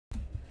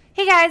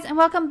Hey guys, and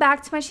welcome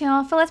back to my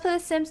channel for Let's Play The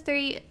Sims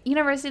 3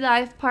 University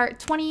Life Part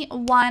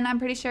 21. I'm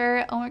pretty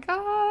sure. Oh my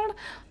god.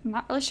 I'm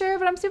not really sure,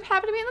 but I'm super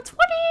happy to be in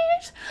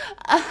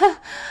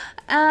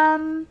the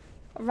 20s.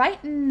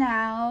 Right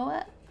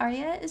now,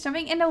 Arya is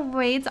jumping into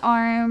Wade's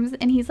arms,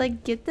 and he's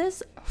like, get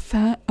this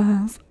fat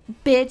ass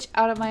bitch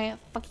out of my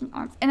fucking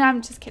arms. And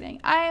I'm just kidding.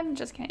 I'm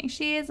just kidding.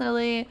 She is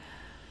literally,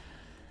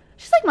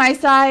 she's like my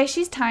size.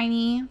 She's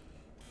tiny.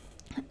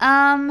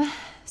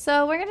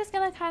 So we're just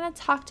gonna kind of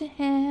talk to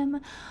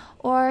him,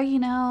 or, you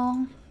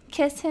know,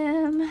 kiss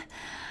him,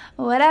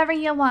 whatever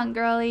you want,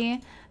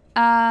 girly.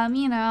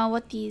 You know,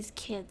 what these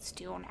kids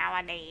do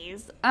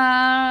nowadays.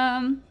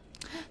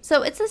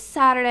 So it's a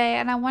Saturday,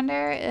 and I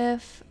wonder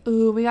if,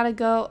 ooh, we gotta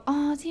go.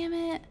 Oh, damn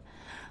it.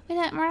 We're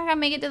not gonna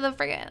make it to the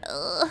friggin',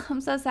 I'm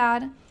so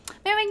sad.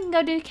 Maybe we can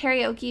go do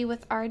karaoke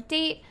with our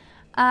date.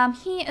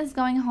 He is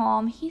going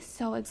home. He's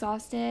so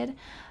exhausted.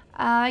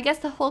 I guess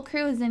the whole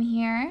crew is in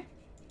here.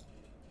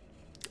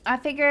 I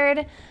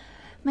figured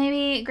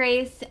maybe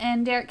Grace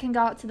and Derek can go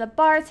out to the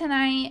bar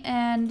tonight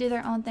and do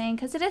their own thing,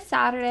 because it is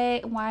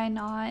Saturday. Why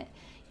not,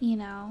 you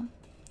know,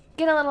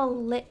 get a little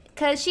lit,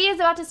 because she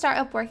is about to start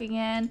up work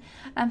again.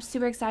 I'm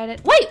super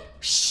excited. Wait,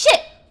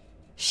 shit.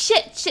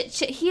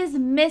 He is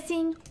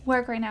missing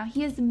work right now.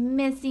 He is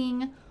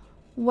missing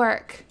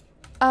work.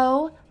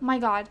 Oh my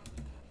god.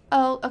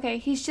 Oh, okay,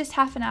 he's just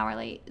half an hour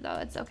late though.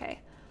 It's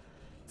okay.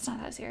 It's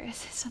not that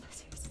serious. It's not that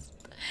serious.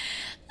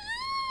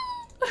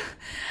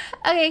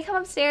 Okay, come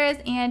upstairs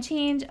and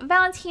change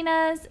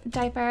Valentina's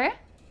diaper.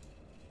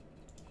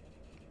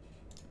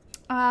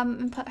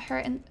 And put her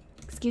in.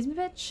 Excuse me,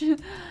 bitch.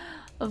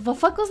 The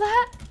fuck was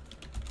that?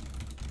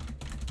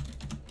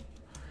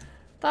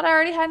 Thought I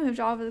already had moved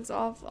off. It's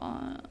off.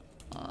 I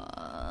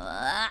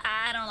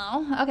don't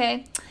know.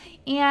 Okay,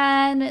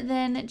 and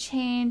then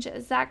change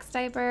Zach's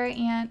diaper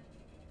and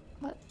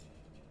what?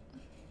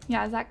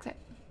 Yeah, Zach's. I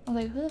was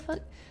like, who the fuck?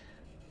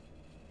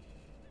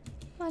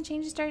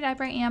 Change his dirty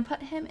diaper and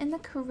put him in the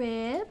crib.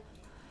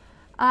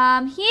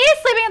 He is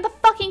sleeping at the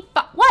fucking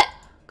what?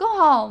 Go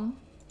home.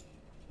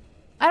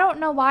 I don't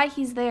know why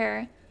he's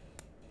there.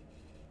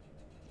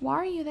 Why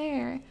are you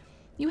there?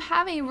 You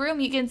have a room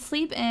you can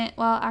sleep in.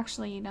 Well,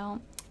 actually, you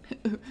don't.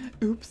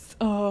 Oops.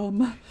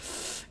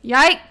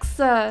 Yikes.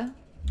 I'm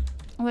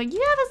like,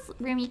 you have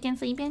a room you can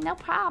sleep in, no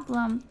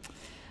problem.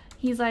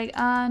 He's like,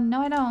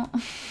 no, I don't.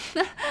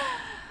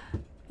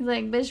 He's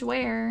like, bitch,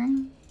 where?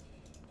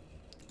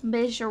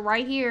 Bitch, you're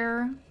right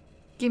here.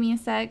 Give me a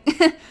sec.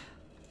 Okay,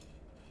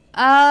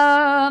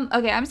 I'm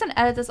just gonna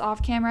edit this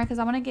off camera because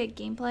I want to get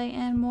gameplay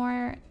in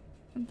more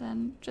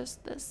than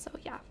just this. So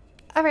yeah.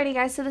 Alrighty,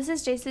 guys. So this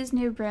is Jace's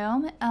new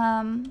room.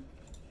 I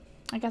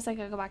guess I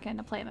could go back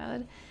into play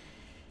mode.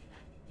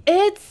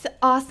 It's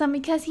awesome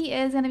because he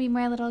is gonna be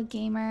my little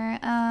gamer.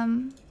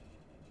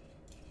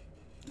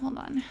 Hold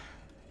on.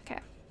 Okay.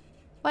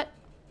 What?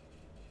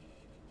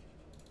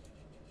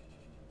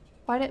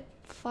 Why did it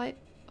fly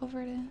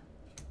over to?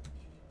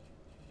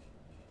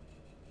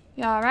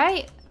 You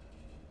alright?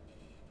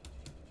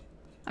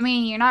 I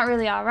mean, you're not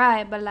really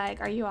alright, but like,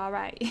 are you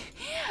alright?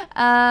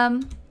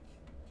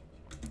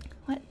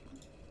 What?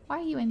 Why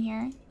are you in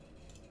here?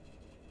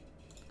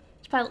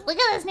 Probably, look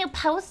at this new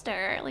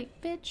poster.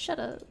 Like, bitch, shut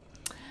up.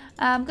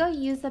 Go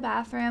use the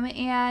bathroom,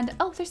 and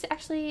oh, there's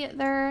actually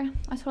there.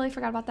 I totally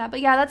forgot about that.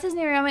 But yeah, that's his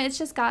new room. It's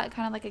just got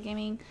kind of like a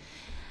gaming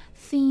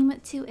theme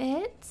to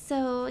it.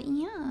 So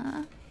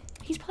yeah,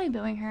 he's probably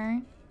booing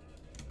her.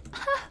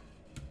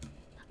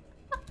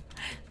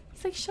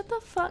 It's like, shut the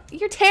fuck.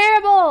 You're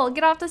terrible.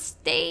 Get off the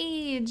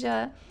stage.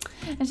 And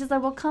she's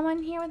like, well, come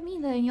in here with me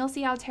then. You'll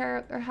see how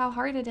how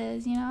hard it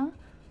is, you know?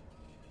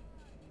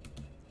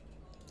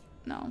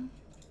 No.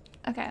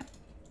 Okay.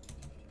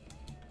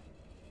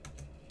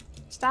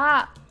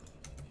 Stop.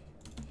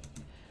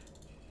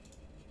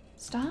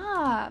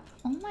 Stop.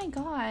 Oh my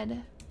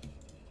god.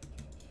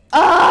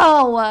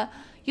 Oh,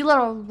 you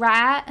little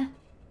rat.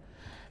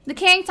 The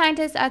caring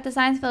scientist at the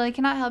science village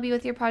cannot help you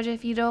with your project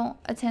if you don't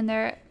attend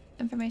their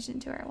information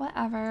to her.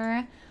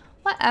 Whatever.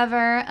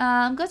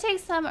 Go take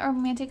some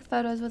romantic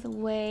photos with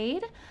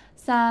Wade,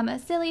 some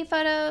silly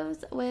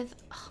photos with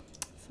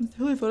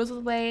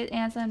Wade,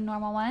 and some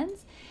normal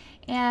ones,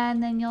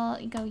 and then you'll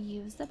go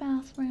use the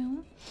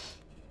bathroom.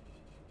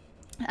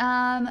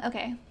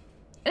 Okay,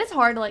 it is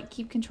hard to like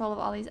keep control of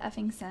all these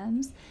effing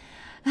Sims.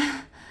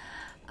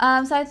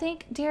 So I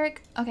think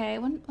Derek, okay,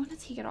 when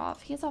does he get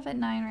off? He gets off at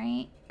 9,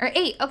 right? Or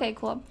 8, okay,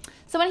 cool.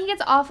 So when he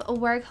gets off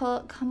work,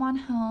 he'll come on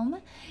home,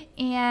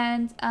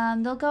 and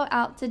they'll go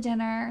out to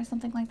dinner or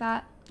something like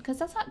that, because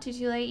that's not too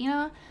late, you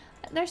know?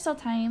 There's still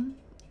time.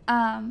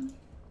 But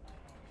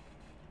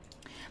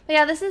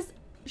yeah, this is,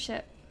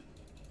 shit.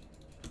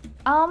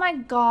 Oh my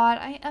god,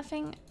 I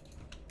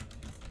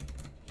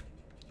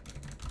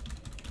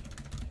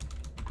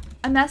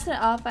messed it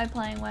up by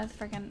playing with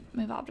freaking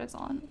move objects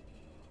on.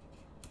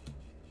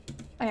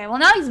 Okay, well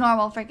now he's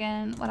normal,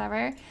 freaking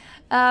whatever.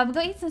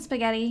 Go eat some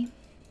spaghetti.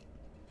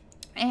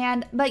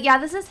 But yeah,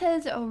 this is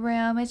his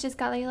room. It's just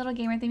got like a little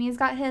gamer thing. He's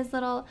got his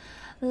little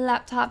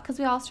laptop, because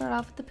we all start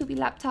off with the poopy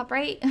laptop,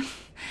 right?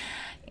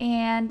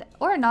 and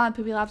or a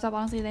non-poopy laptop.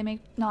 Honestly, they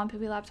make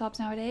non-poopy laptops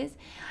nowadays.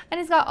 And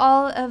he's got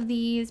all of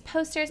these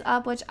posters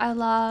up, which I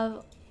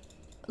love.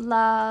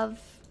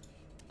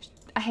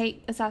 I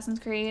hate Assassin's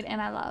Creed,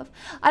 and I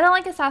don't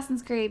like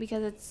Assassin's Creed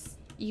because it's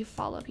you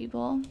follow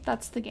people.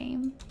 That's the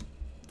game.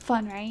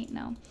 Fun, right?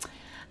 No.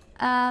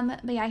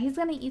 But yeah, he's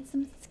gonna eat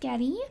some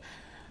spaghetti.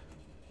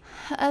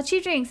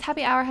 Cheap drinks.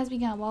 Happy hour has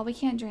begun. Well, we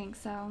can't drink,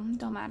 so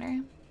don't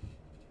matter.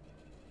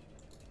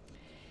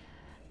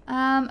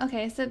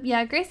 Okay, so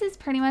yeah, Grace is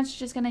pretty much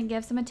just gonna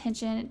give some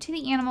attention to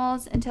the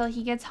animals until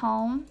he gets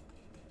home.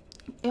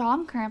 Yo,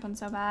 I'm cramping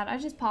so bad. I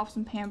just popped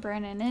some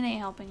Pampering and it ain't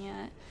helping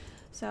yet.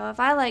 So if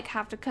I like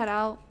have to cut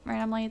out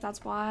randomly,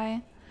 that's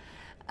why.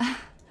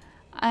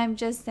 I'm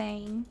just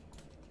saying.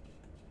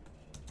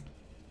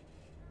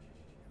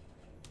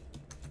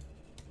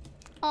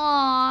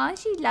 Aw,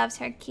 she loves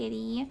her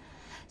kitty.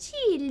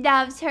 She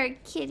loves her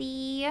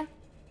kitty.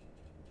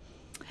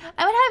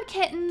 I would have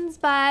kittens,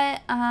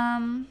 but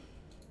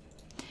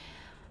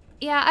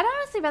yeah, I'd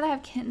honestly rather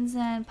have kittens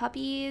than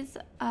puppies.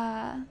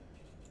 I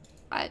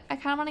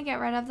kind of want to get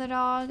rid of the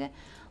dog.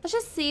 Let's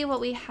just see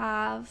what we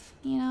have.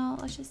 You know,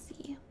 let's just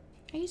see.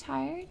 Are you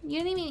tired?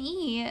 You didn't even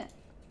eat.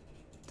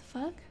 The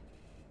fuck?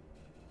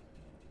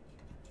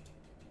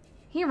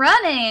 He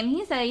running.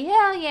 He said,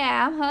 hell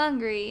yeah, I'm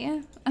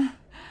hungry.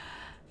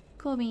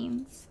 Cool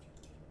beans.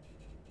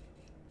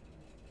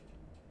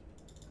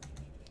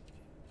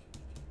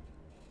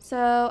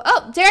 So,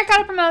 oh, Derek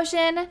got a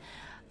promotion.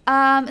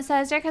 It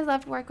says Derek has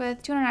left work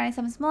with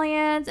 297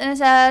 simoleons, and it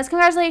says,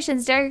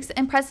 congratulations, Derek's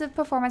impressive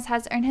performance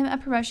has earned him a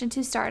promotion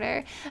to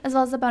starter, as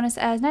well as a bonus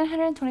as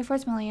 924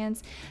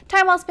 simoleons.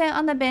 Time well spent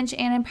on the bench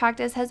and in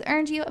practice has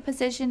earned you a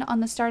position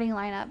on the starting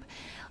lineup.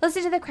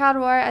 Listen to the crowd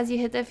roar as you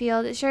hit the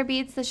field. It sure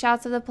beats the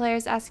shouts of the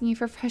players asking you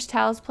for fresh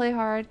towels, play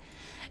hard,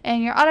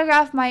 and your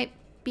autograph might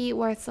be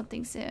worth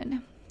something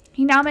soon.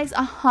 He now makes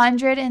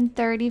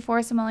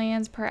 134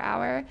 simoleons per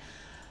hour.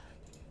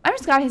 I'm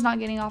just glad he's not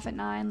getting off at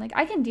 9. Like,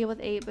 I can deal with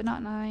 8, but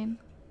not 9.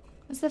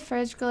 Is the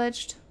fridge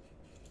glitched?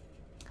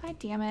 God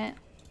damn it.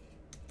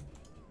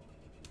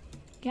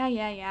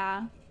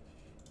 Yeah.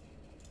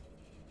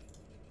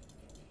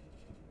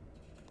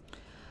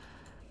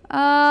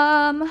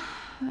 I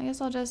guess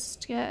I'll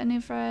just get a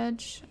new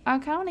fridge. I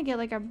kind of want to get,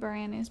 like, a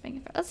brand new spanking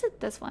fridge. Let's hit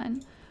this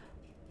one.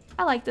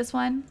 I like this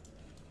one.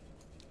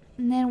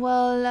 And then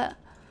we'll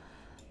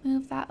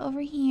move that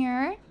over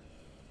here.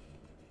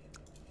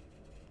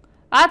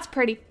 That's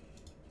pretty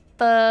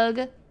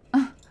bug.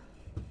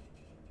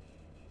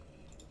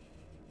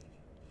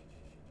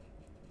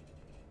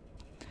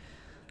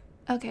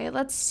 Okay,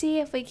 let's see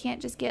if we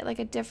can't just get like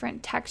a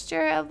different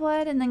texture of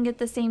wood and then get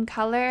the same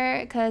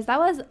color, because that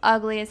was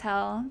ugly as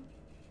hell.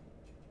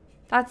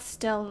 That's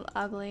still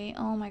ugly.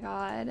 Oh my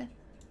god.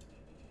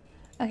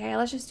 Okay,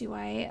 let's just do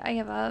white. I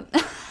give up.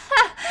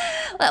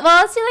 Well,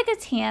 let's do like a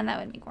tan. That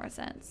would make more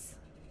sense.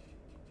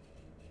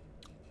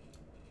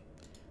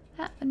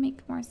 That would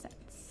make more sense.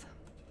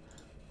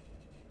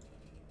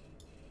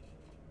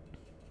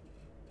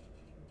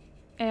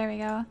 There we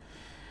go.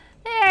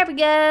 There we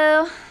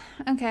go.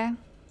 Okay.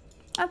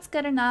 That's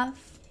good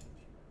enough.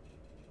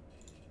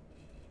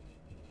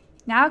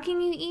 Now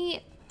can you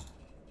eat?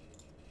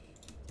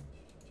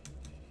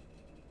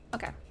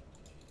 Okay.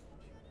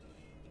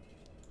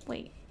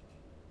 Wait.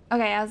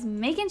 Okay, I was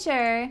making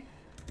sure.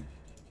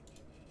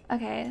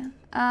 Okay.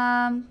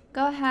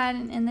 Go ahead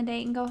and end the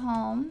date and go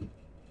home.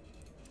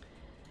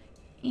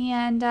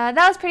 And that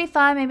was pretty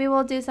fun. Maybe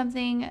we'll do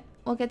something.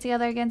 We'll get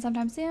together again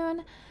sometime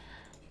soon.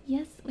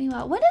 Yes, we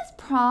will. When is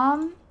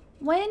prom?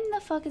 When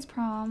the fuck is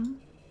prom?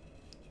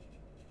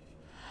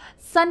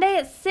 Sunday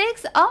at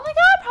 6? Oh my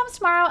god, prom's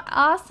tomorrow.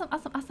 Awesome.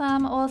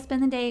 We'll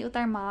spend the date with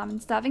our mom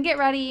and stuff and get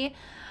ready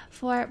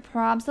for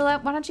prom. So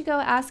why don't you go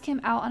ask him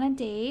out on a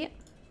date?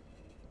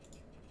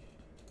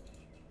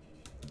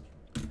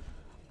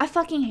 I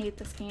fucking hate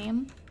this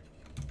game.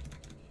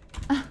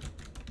 I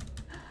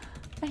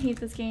hate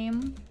this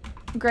game.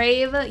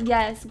 Grave,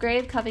 yes,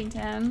 Grave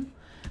Covington.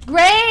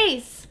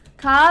 Grace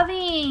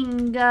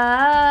Covington.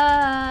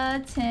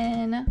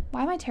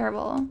 Why am I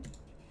terrible?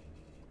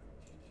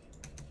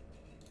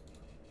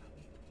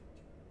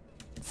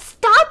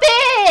 Stop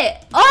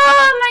it!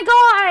 Oh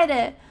my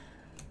god!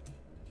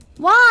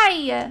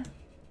 Why?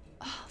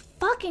 Oh,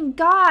 fucking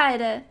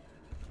god.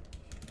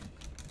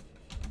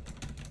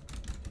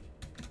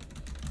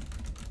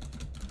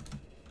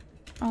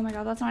 Oh my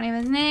god, that's not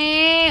even his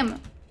name.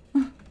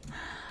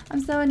 I'm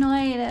so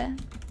annoyed.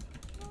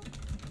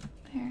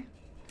 Here.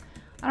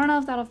 I don't know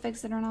if that'll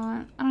fix it or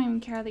not. I don't even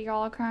care that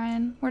y'all are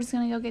crying. We're just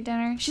gonna go get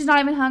dinner. She's not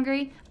even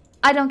hungry.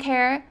 I don't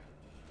care.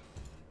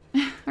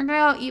 We're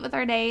gonna go eat with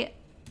our date.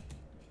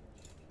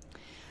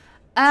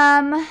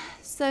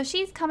 So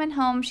she's coming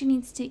home. She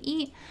needs to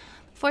eat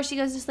before she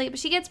goes to sleep. But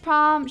she gets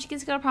prom. She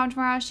gets to go to prom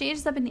tomorrow. She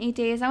ages up in 8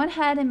 days. I went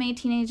ahead and made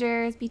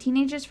be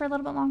teenagers for a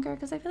little bit longer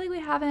because I feel like we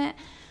haven't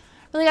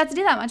really got to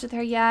do that much with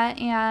her yet.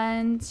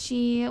 And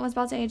she was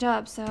about to age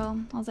up.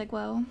 So I was like,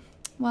 whoa.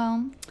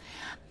 Well.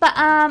 But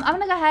I'm going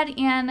to go ahead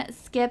and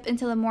skip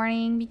until the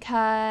morning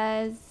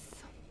because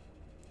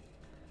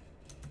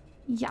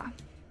Yeah,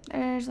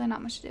 there's really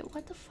not much to do.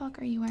 What the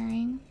fuck are you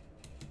wearing?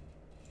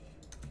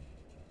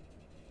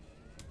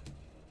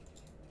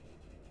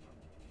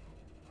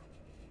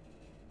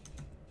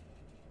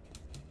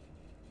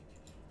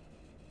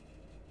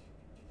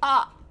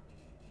 Ah.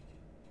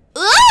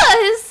 Ugh,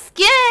 his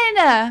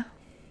skin!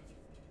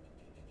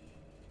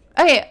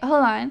 Okay,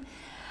 hold on.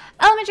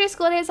 Elementary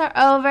school days are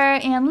over,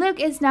 and Luke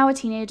is now a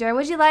teenager.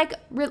 Would you like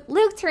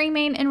Luke to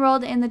remain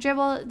enrolled in the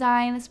Dribble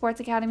Dine Sports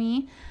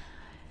Academy?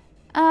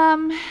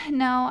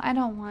 No, I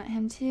don't want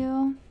him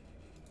to.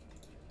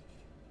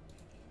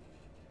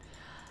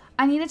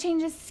 I need to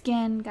change his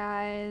skin,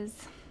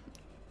 guys.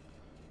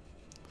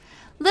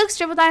 Luke's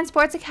Dribble Dine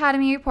Sports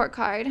Academy report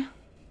card.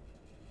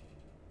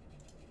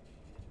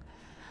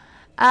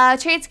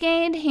 Traits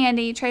gained,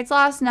 handy. Traits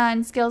lost,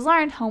 none. Skills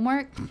learned,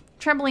 homework,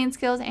 trampoline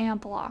skills,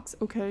 and blocks.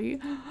 Okay.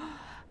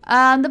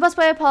 The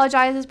busboy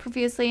apologizes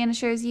profusely and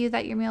assures you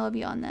that your meal will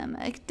be on them.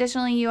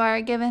 Additionally, you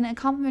are given a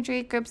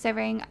complimentary group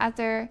serving of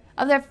their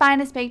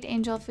finest baked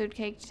angel food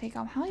cake to take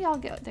home. How y'all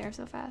get there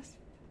so fast?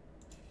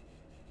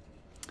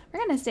 We're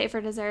gonna stay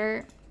for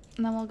dessert,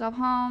 and then we'll go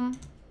home.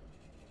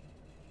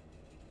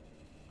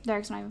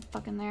 Derek's not even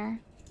fucking there.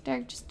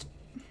 Derek just...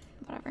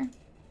 whatever.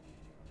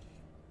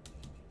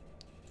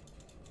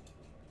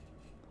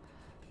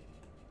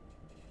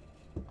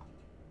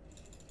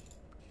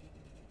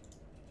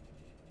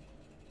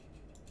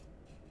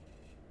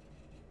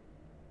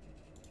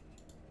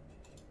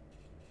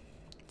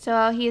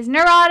 So he is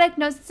neurotic,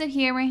 no sense of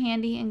humor,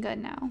 handy, and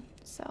good now.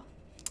 So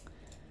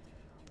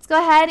let's go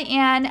ahead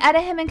and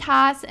edit him in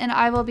CAS, and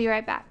I will be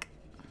right back.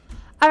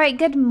 All right,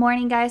 good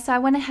morning, guys. So I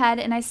went ahead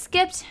and I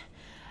skipped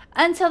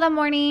until the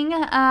morning.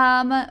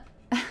 I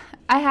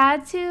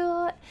had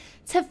to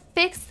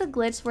fix the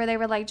glitch where they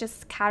were like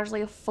just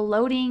casually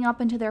floating up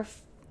into their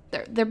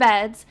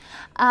beds.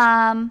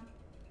 I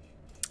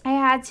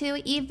had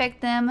to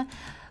evict them,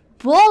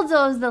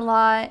 bulldoze the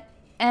lot,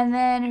 and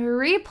then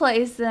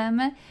replace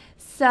them.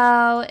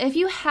 So if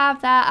you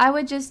have that, I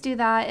would just do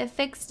that. It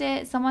fixed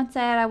it. Someone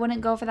said I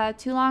wouldn't go for that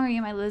too long or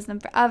you might lose them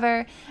forever.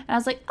 And I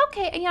was like,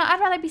 okay, you know, I'd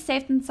rather be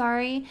safe than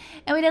sorry.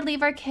 And we did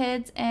leave our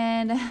kids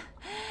and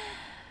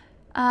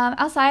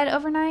outside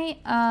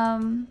overnight.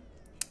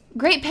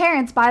 Great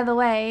parents, by the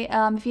way.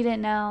 If you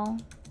didn't know,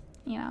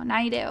 you know, now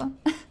you do.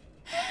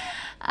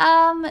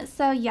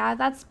 So yeah,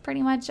 that's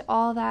pretty much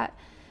all that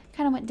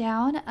kind of went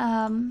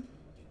down.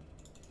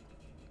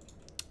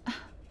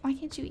 Why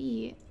can't you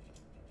eat?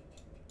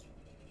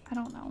 I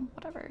don't know.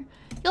 Whatever.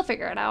 You'll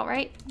figure it out,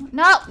 right?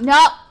 No,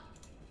 no.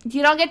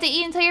 You don't get to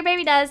eat until your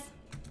baby does.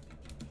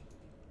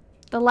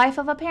 The life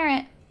of a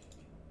parent.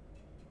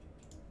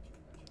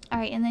 All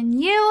right, and then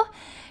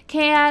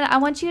I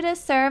want you to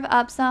serve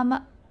up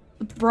some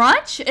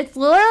brunch. It's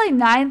literally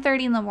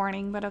 9:30 in the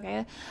morning, but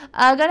okay.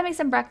 Gotta make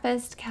some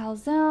breakfast,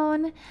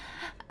 calzone.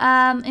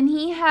 And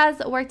he has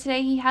work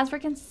today. He has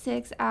work in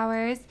 6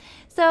 hours.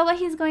 So what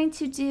he's going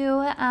to do,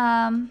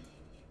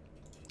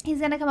 he's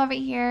gonna come over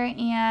here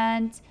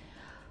and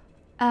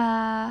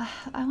I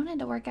wanted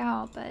to work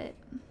out, but I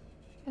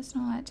guess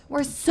not.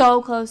 We're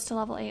so close to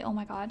level 8. Oh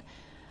my god.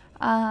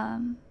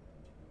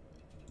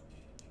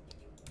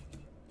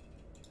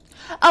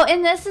 Oh,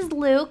 and this is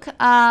Luke.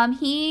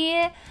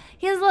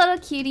 He's a little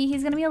cutie.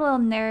 He's gonna be a little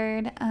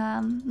nerd.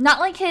 Not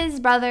like his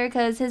brother,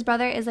 because his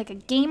brother is like a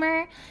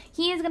gamer.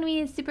 He is gonna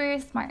be super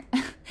smart.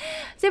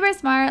 Super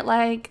smart,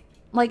 like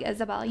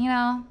Isabel, you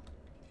know.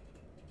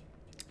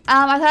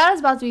 I thought it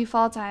was about to be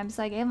fall time,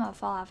 so I gave him a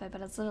fall outfit,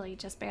 but it's literally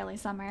just barely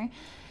summer.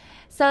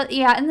 So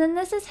yeah, and then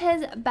this is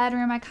his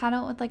bedroom. I cut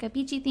it with like a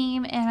beachy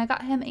theme, and I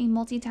got him a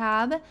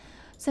multi-tab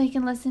so he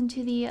can listen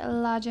to the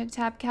Logic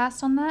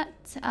Tabcast on that,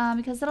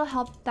 because it'll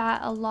help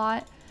that a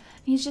lot.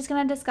 He's just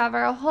gonna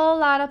discover a whole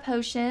lot of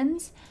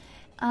potions.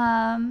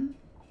 So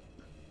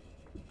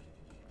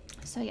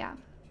yeah.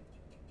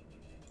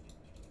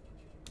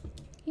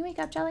 You wake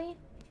up, Jelly?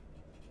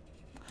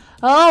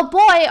 Oh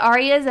boy,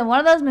 Arya's in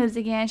one of those moods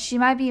again. She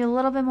might be a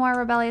little bit more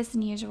rebellious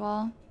than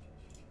usual.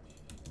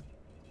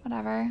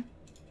 Whatever.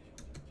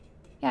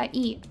 Yeah,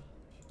 eat.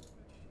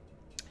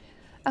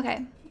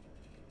 Okay.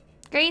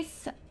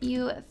 Grace,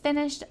 you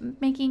finished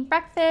making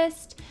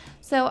breakfast.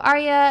 So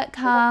Arya,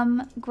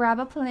 come grab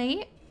a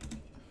plate.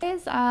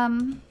 Is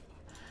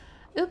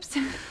oops.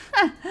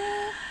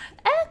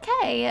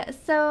 Okay,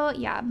 so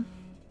yeah.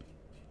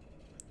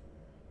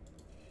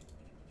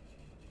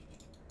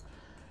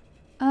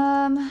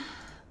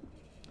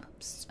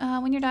 Oops.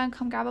 When you're done,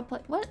 come grab a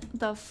plate. What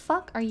the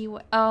fuck are you?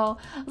 Oh,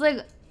 I was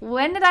like,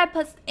 when did I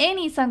put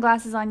any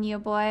sunglasses on you,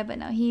 boy? But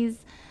no, he's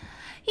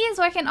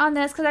working on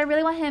this because I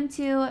really want him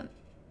to.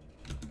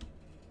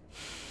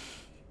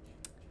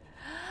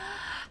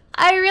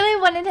 I really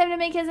wanted him to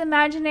make his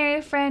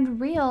imaginary friend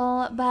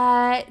real,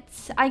 but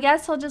I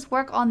guess he'll just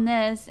work on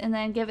this and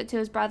then give it to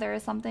his brother or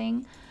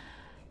something,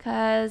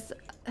 because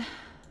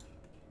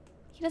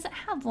he doesn't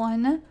have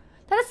one.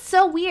 That is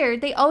so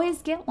weird. They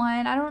always get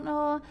one. I don't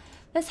know.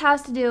 This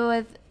has to do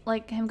with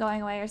like him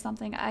going away or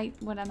something, I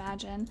would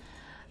imagine.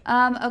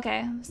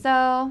 Okay,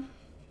 so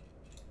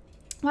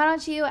why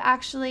don't you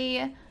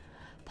actually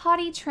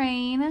potty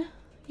train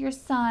your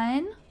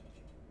son.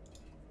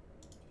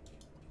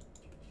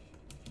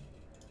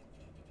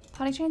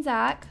 Potty train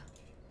Zach.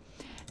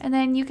 And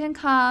then you can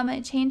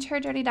come change her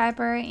dirty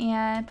diaper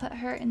and put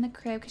her in the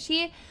crib. Because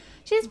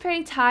she's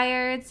pretty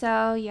tired.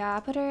 So yeah,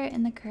 put her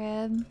in the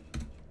crib.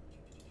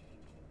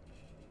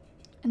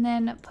 And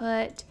then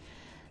put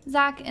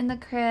Zach in the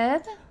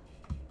crib.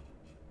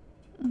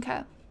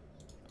 Okay.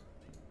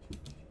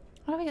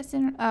 How do we get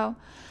sooner? Oh.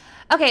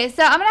 Okay,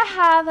 so I'm going to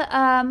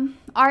have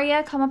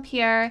Arya come up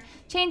here,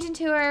 change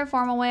into her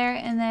formal wear,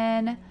 and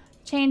then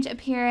change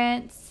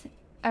appearance.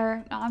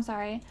 Or, no, I'm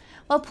sorry.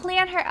 We'll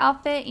plan her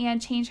outfit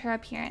and change her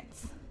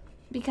appearance.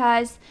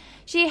 Because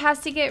she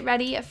has to get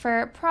ready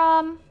for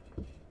prom.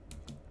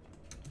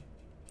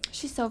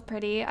 She's so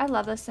pretty. I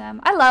love this sim.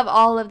 I love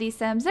all of these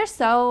sims. They're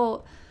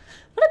so...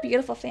 What a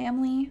beautiful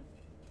family.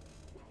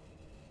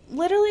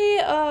 Literally,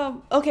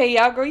 okay,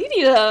 yeah, girl, you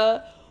need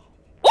a...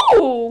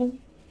 Ooh!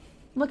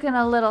 Looking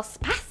a little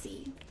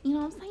spicy. You know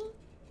what I'm saying?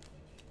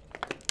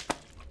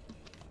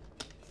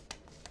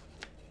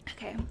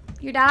 Okay.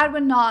 Your dad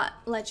would not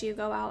let you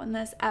go out in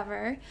this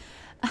ever.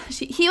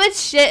 He would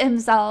shit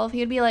himself. He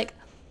would be like,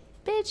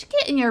 bitch,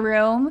 get in your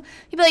room.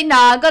 He'd be like,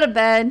 nah, go to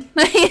bed.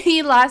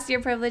 You lost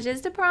your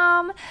privileges to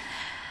prom.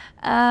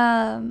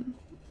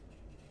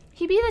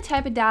 He'd be the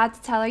type of dad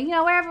to tell her, you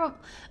know, wear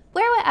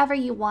whatever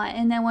you want.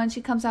 And then when she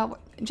comes out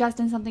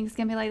dressed in something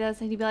skimpy like this,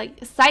 and he'd be like,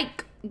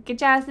 psych,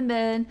 get your ass in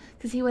bed.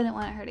 Because he wouldn't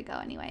want her to go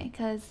anyway.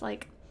 Because,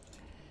 like,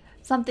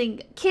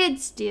 something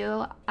kids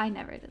do. I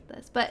never did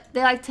this. But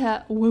they like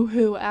to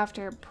woohoo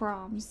after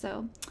prom.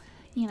 So,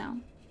 you know,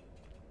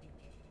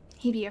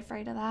 he'd be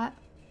afraid of that.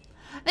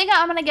 I think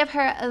I'm going to give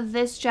her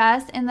this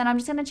dress. And then I'm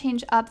just going to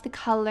change up the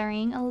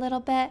coloring a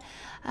little bit.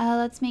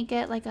 Let's make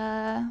it like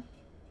a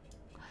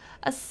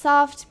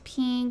soft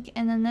pink.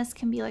 And then this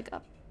can be like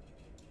a...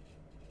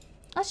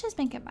 Let's just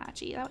make it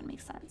matchy. That would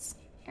make sense.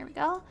 Here we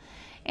go.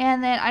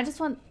 And then I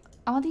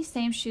want these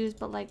same shoes,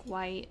 but like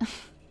white.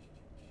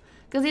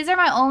 Because these are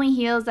my only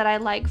heels that I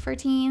like for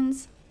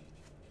teens.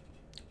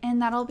 And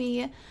that'll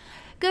be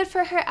good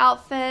for her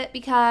outfit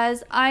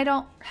because I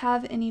don't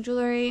have any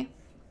jewelry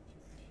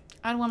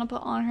I'd want to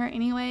put on her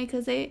anyway.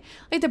 Because they,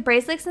 like, the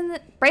bracelets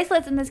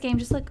in this game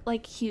just look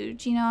like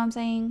huge. You know what I'm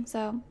saying?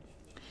 So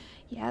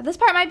yeah, this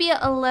part might be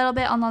a little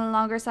bit on the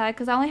longer side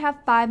because I only have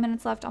 5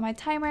 minutes left on my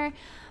timer.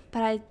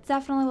 But I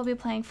definitely will be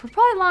playing for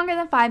probably longer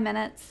than 5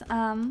 minutes.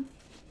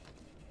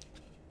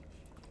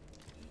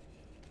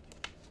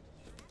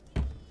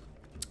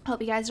 Hope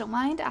you guys don't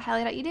mind. I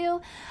highly doubt you do.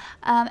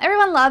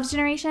 Everyone loves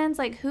Generations.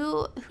 Like,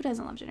 who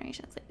doesn't love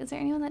Generations? Like, is there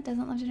anyone that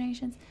doesn't love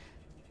Generations?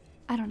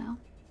 I don't know.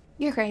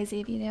 You're crazy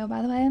if you do,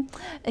 by the way.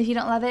 If you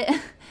don't love it.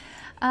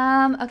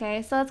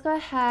 Okay, so let's go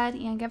ahead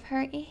and give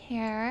her a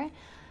hair.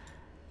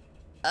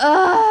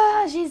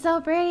 Oh, she's so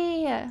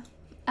pretty.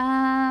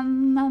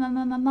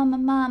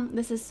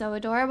 This is so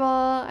adorable.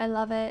 I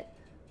love it.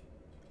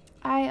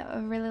 I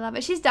really love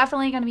it. She's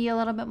definitely going to be a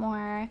little bit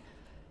more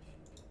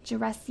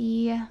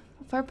dressy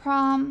for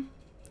prom.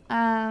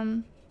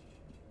 I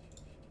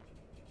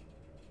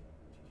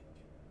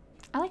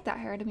like that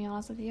hair, to be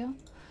honest with you.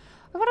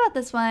 Or what about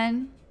this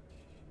one?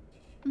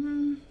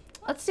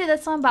 Let's do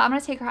this one, but I'm going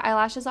to take her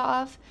eyelashes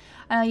off.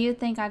 I know you'd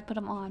think I'd put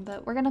them on,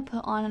 but we're going to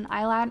put on an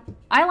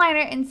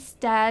eyeliner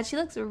instead. She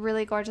looks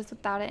really gorgeous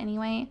without it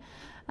anyway.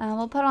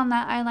 We'll put on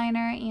that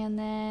eyeliner, and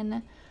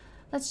then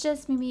let's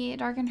just maybe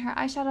darken her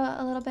eyeshadow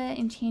a little bit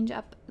and change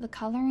up the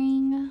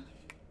coloring.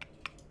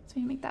 So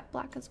we make that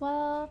black as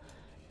well.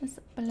 This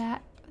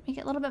black, make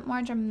it a little bit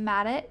more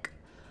dramatic.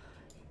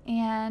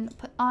 And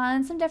put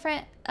on some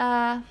different,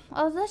 well,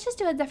 let's just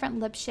do a different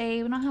lip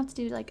shade. We don't have to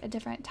do like a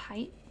different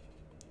type.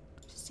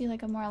 Just do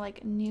like a more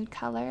like nude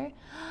color.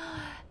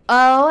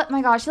 Oh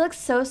my gosh, she looks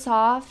so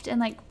soft and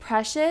like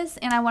precious,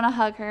 and I want to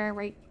hug her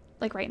right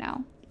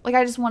now. Like,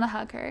 I just want to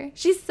hug her.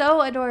 She's so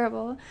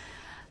adorable.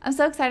 I'm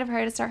so excited for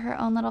her to start her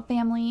own little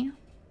family.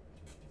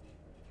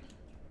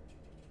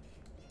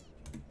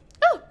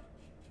 Oh!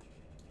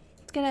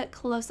 Let's get a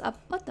close-up.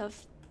 What the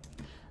f...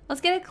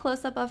 Let's get a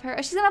close-up of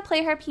her. She's going to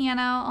play her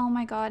piano. Oh,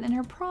 my God. In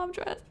her prom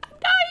dress. I'm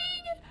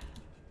dying!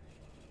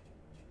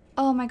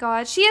 Oh, my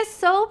God. She is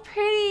so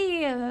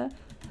pretty.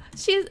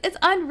 It's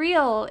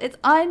unreal. It's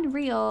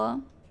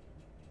unreal.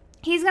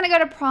 He's going to go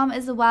to prom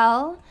as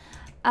well.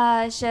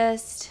 It's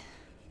just...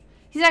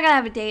 He's not going to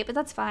have a date, but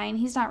that's fine.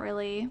 He's not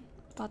really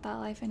about that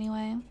life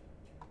anyway.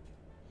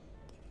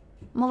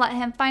 We'll let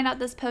him find out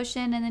this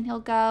potion, and then he'll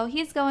go.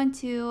 He's going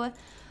to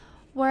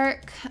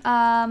work.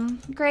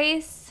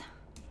 Grace,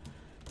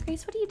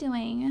 what are you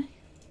doing?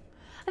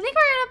 I think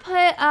we're going to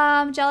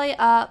put Jelly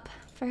up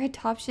for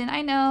adoption.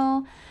 I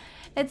know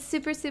it's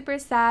super, super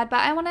sad, but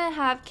I want to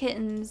have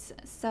kittens,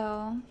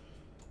 so...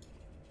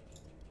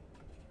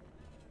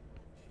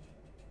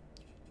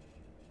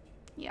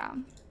 Yeah.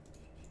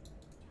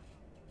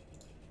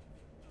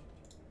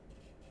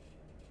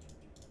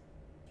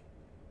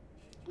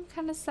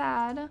 Kind of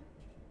sad.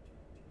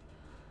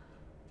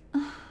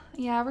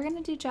 Yeah, we're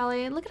gonna do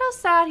Jelly. Look at how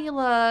sad he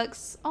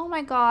looks. Oh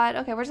my God.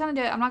 Okay, we're just gonna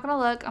do it. I'm not gonna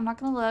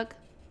look.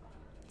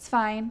 It's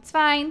fine. It's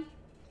fine.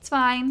 It's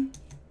fine.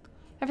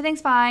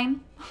 Everything's fine.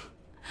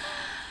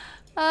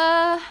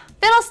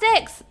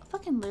 Fiddlesticks!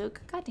 Fucking Luke.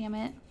 God damn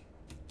it.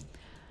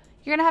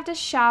 You're gonna have to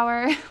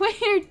shower when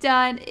you're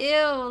done.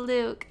 Ew,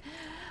 Luke.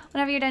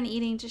 Whenever you're done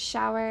eating, just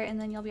shower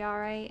and then you'll be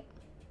alright.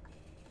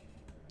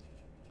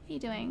 What are you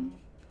doing?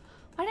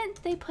 Why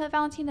didn't they put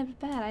Valentina to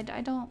bed?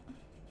 I don't...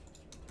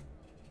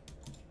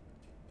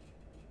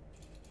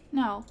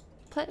 No.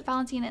 Put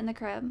Valentina in the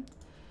crib.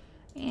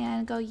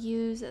 And go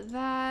use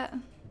that.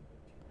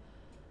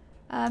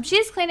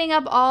 She's cleaning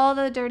up all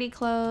the dirty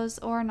clothes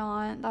or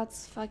not.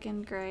 That's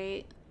fucking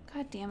great.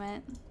 God damn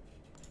it.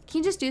 Can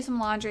you just do some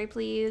laundry,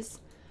 please?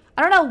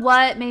 I don't know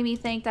what made me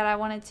think that I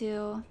wanted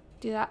to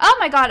do that. Oh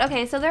my god.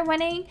 Okay, so they're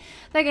winning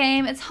their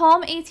game. It's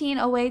home 18,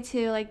 away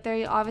 2. Like,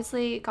 they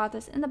obviously got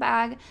this in the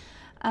bag.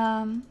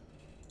 No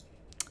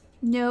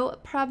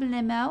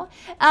problemo.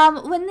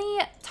 When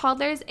the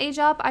toddlers age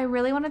up, I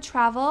really want to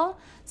travel.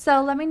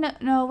 So let me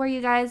know where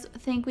you guys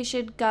think we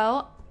should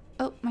go.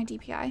 Oh, my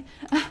DPI.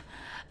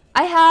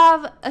 I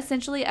have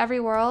essentially every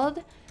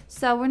world,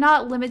 so we're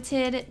not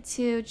limited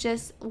to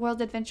just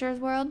World Adventures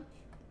World.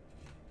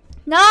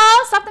 No!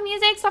 Stop the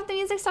music! Stop the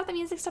music! Stop the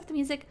music! Stop the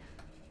music!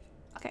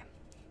 Okay.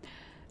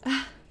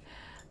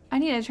 I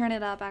need to turn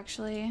it up,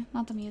 actually.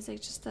 Not the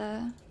music, just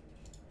the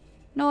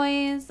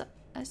noise.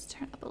 Let's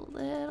turn it up a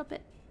little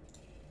bit.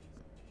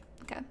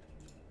 Okay.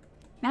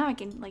 Now I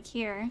can, like,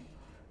 hear.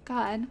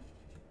 God.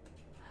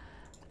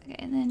 Okay,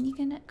 and then you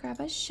can grab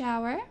a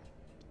shower.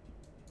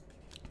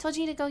 Told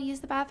you to go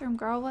use the bathroom,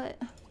 girl. What?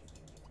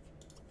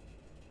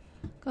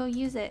 Go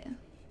use it.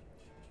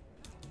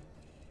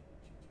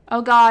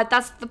 Oh god,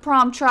 that's the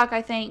prom truck,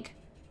 I think.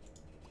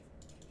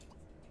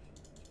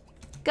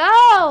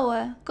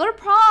 Go! Go to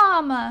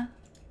prom!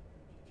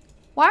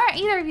 Why aren't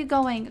either of you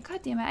going?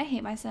 God damn it, I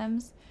hate my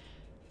Sims.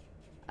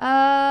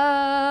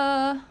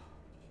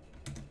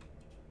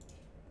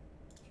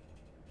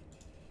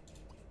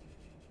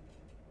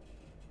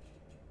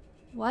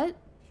 What?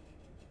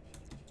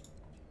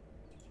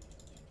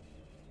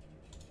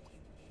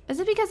 Is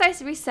it because I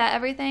reset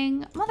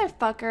everything?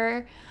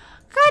 Motherfucker.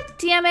 God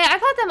damn it. I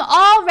got them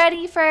all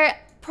ready for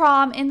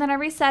prom and then I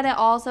reset it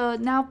all. So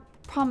now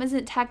prom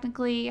isn't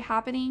technically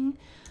happening.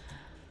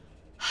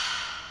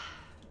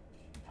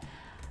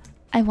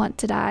 I want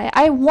to die.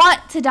 I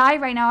want to die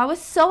right now. I was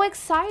so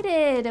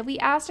excited. We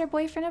asked our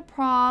boyfriend to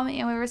prom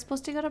and we were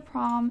supposed to go to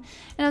prom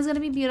and it was going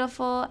to be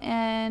beautiful.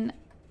 And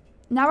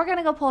now we're going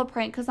to go pull a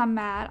prank because I'm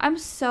mad. I'm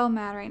so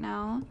mad right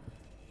now.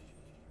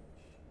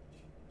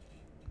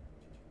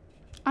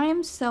 I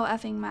am so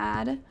effing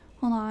mad.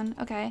 Hold on.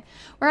 Okay.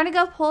 We're gonna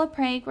go pull a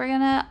prank. We're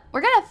gonna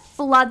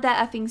flood that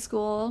effing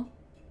school.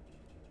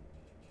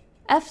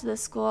 F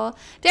this school.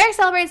 Derek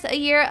celebrates a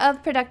year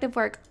of productive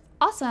work.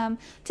 Awesome.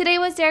 Today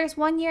was Derek's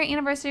 1-year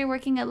anniversary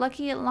working at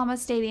Lucky Llama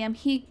Stadium.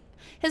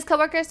 His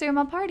coworkers threw him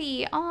a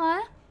party.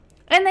 Aw.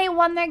 And they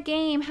won their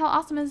game. How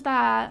awesome is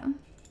that?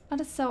 That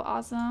is so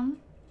awesome.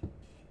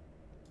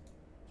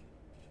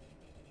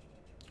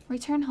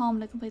 Return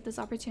home to complete this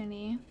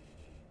opportunity.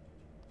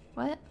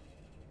 What?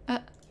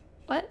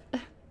 What?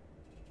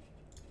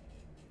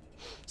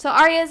 So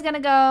Arya's gonna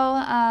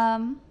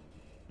go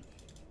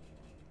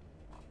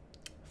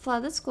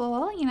flood the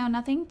school. You know,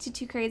 nothing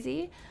too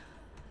crazy.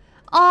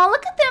 Oh,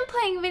 look at them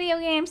playing video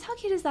games. How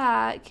cute is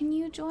that? Can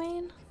you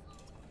join?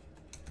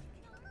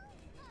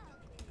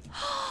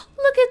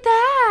 Look at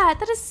that.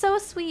 That is so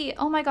sweet.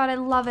 Oh my god, I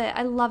love it.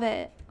 I love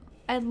it.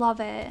 I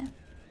love it.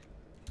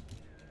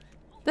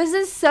 This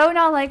is so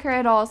not like her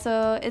at all,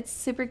 so it's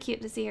super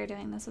cute to see her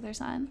doing this with her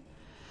son.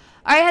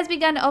 Arya has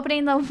begun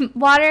opening the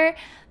water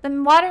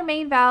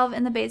main valve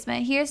in the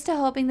basement. Here's to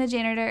hoping the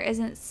janitor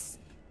isn't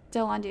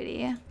still on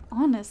duty.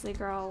 Honestly,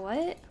 girl,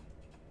 what?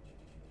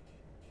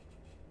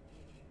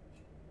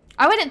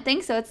 I wouldn't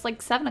think so. It's like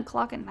 7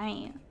 o'clock at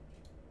night.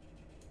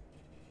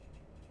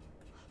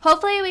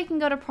 Hopefully we can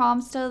go to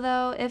prom still,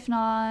 though. If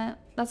not,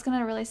 that's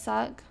gonna really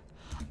suck.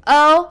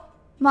 Oh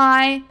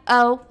my.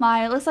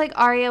 It looks like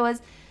Arya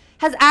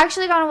has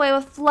actually gone away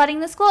with flooding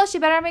the school. She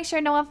better make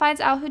sure no one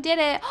finds out who did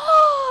it.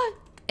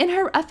 In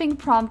her effing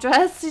prom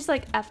dress. She's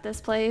like, F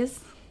this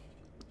place.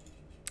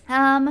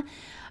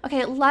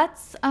 Okay,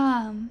 let's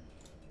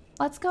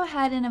go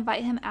ahead and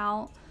invite him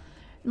out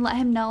and let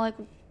him know, like,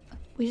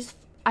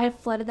 I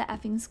flooded the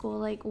effing school.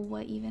 Like,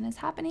 what even is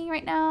happening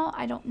right now?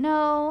 I don't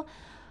know.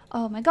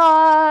 Oh my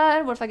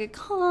god, what if I get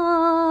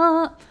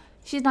caught?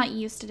 She's not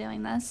used to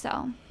doing this,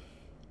 so.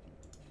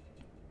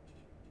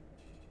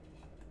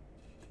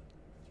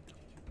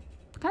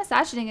 Kind of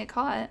sad she didn't get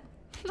caught.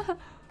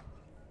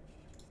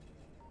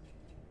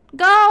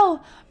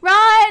 Go!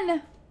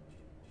 Run!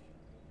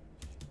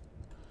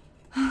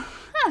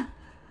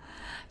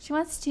 She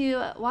wants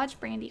to watch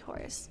Brandy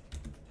Horse.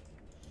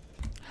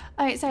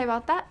 Alright, sorry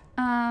about that.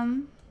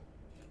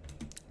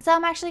 So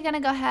I'm actually going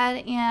to go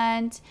ahead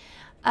and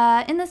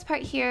in this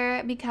part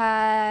here,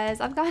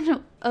 because I've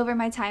gone over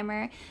my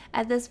timer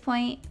at this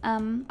point.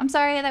 I'm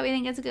sorry that we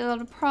didn't get to go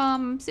to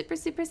prom. I'm super,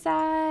 super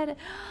sad.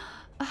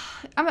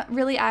 I'm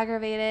really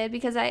aggravated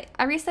because I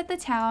reset the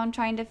town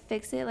trying to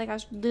fix it. Like, I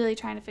was literally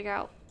trying to figure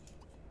out.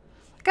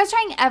 Like, I was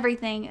trying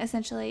everything,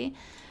 essentially.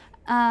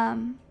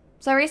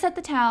 So I reset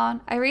the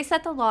town. I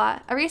reset the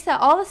lot. I reset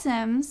all the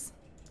Sims.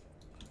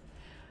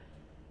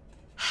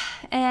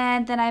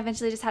 And then I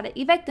eventually just had to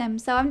evict them.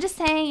 So I'm just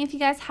saying, if you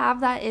guys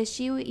have that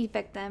issue,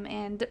 evict them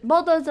and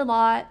bulldoze a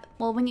lot.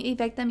 Well, when you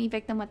evict them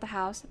with the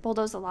house,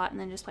 bulldoze a lot, and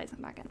then just place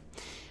them back in.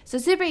 So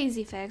super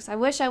easy fix. I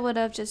wish I would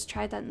have just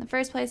tried that in the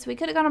first place. We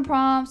could have gone to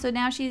prom, so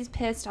now she's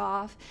pissed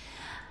off.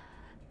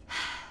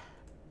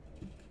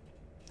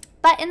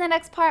 But in the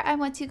next part, I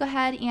want to go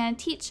ahead and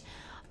teach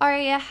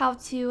Aria how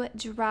to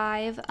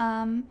drive.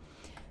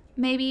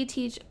 Maybe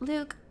teach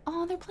Luke.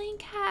 Oh, they're playing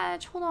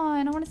catch. Hold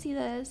on, I want to see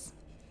this.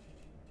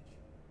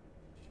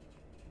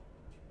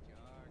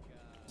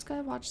 Let's go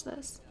ahead and watch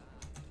this.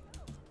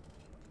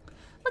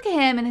 Look at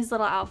him in his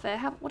little outfit.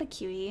 What a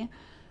cutie.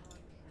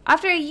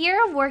 After a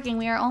year of working,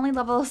 we are only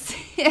level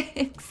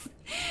 6.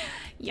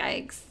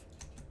 Yikes.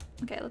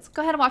 Okay, let's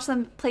go ahead and watch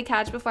them play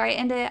catch before I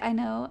end it. I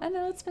know,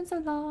 it's been so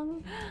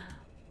long.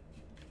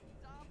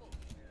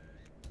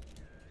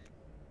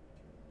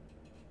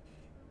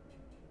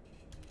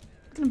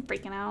 I'm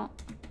freaking out.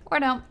 Or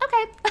no.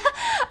 Okay.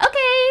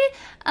 Okay.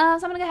 So I'm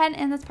gonna go ahead and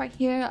end this part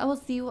here. I will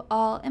see you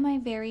all in my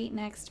very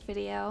next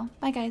video.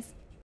 Bye, guys.